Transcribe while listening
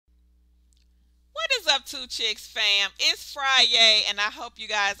up, Two Chicks fam? It's Friday, and I hope you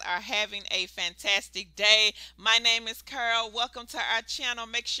guys are having a fantastic day. My name is Carol. Welcome to our channel.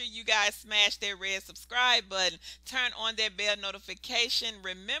 Make sure you guys smash that red subscribe button, turn on that bell notification.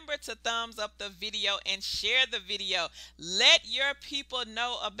 Remember to thumbs up the video and share the video. Let your people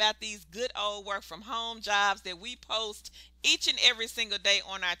know about these good old work from home jobs that we post each and every single day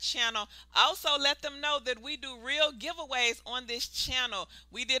on our channel. Also, let them know that we do real giveaways on this channel.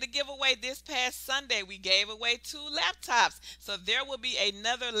 We did a giveaway this past Sunday. We gave away 2 laptops. So there will be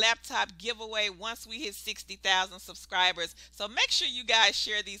another laptop giveaway once we hit 60,000 subscribers. So make sure you guys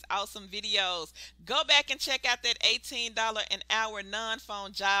share these awesome videos. Go back and check out that $18 an hour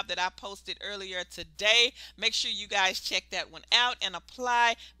non-phone job that I posted earlier today. Make sure you guys check that one out and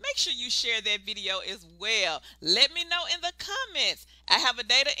apply. Make sure you share that video as well. Let me know in the comments. I have a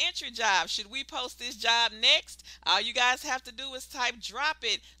data entry job. Should we post this job next? All you guys have to do is type drop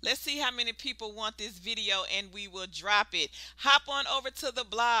it. Let's see how many people want this video and we will drop it. Hop on over to the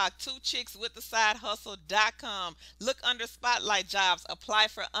blog, twochickswiththesidehustle.com. Look under spotlight jobs. Apply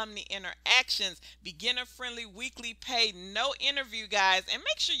for Omni Interactions. Beginner friendly weekly pay, no interview, guys. And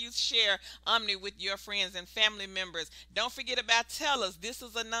make sure you share Omni with your friends and family members. Don't forget about TELUS. This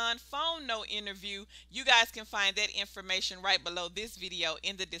is a non-phone, no interview. You guys can find that information right below this video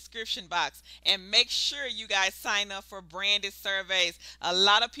in the description box. And make sure you guys sign up for branded surveys. A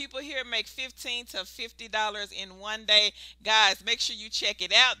lot of people here make $15 to $50 in one day. Guys, make sure you check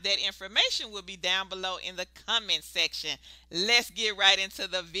it out. That information will be down below in the comment section. Let's get right into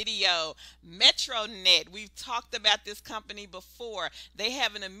the video. MetroNet, we've talked about this company before. They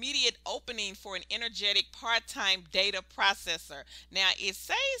have an immediate opening for an energetic part-time data processor. Now, it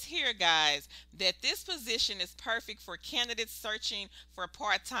says here, guys, that this position is perfect for candidates searching for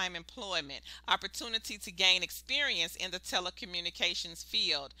part-time employment, opportunity to gain experience in the telecommunications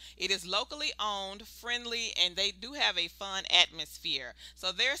field. It is locally owned, friendly, and they do have a fun atmosphere.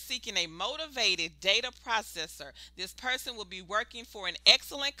 So they're seeking a motivated data processor. This person will be working for an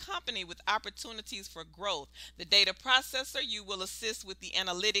excellent company with opportunities for growth. The data processor, you will assist with the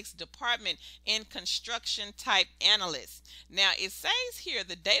analytics department in construction type analysts. Now it says here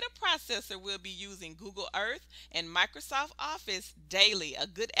the data processor will be using Google Earth and Microsoft Office daily. A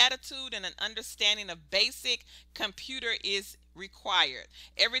good attitude and an understanding of basic computer is required.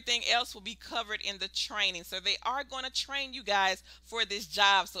 Everything else will be covered in the training. So they are going to train you guys for this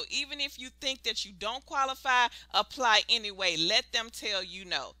job. So even if you think that you don't qualify, apply anyway. Let them tell you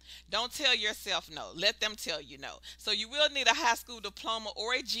no. Don't tell yourself no. Let them tell you no. So you will need a high school diploma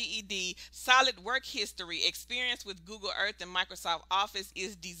or a GED. Solid work history. Experience with Google Earth and Microsoft Office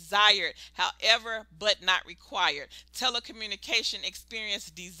is desired, however, but not required. Telecommunication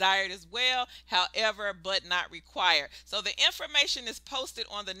experience desired as well, however, but not required. So the information is posted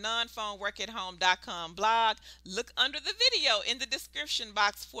on the nonphoneworkathome.com blog. Look under the video in the description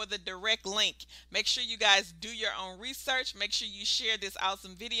box for the direct link. Make sure you guys do your own research. Make sure you share this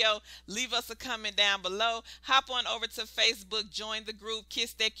awesome video. Leave us a comment down below. Hop on over to Facebook. Join the group.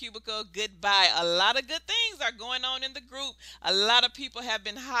 Kiss that cubicle goodbye. A lot of good things are going on in the group. A lot of people have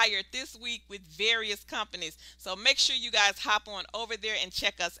been hired this week with various companies. So make sure you guys hop on over there and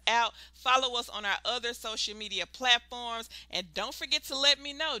check us out. Follow us on our other social media platforms. And don't forget to let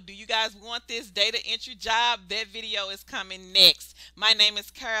me know, do you guys want this data entry job? That video is coming next. My name is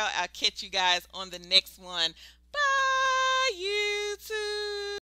Carol. I'll catch you guys on the next one. Bye, YouTube.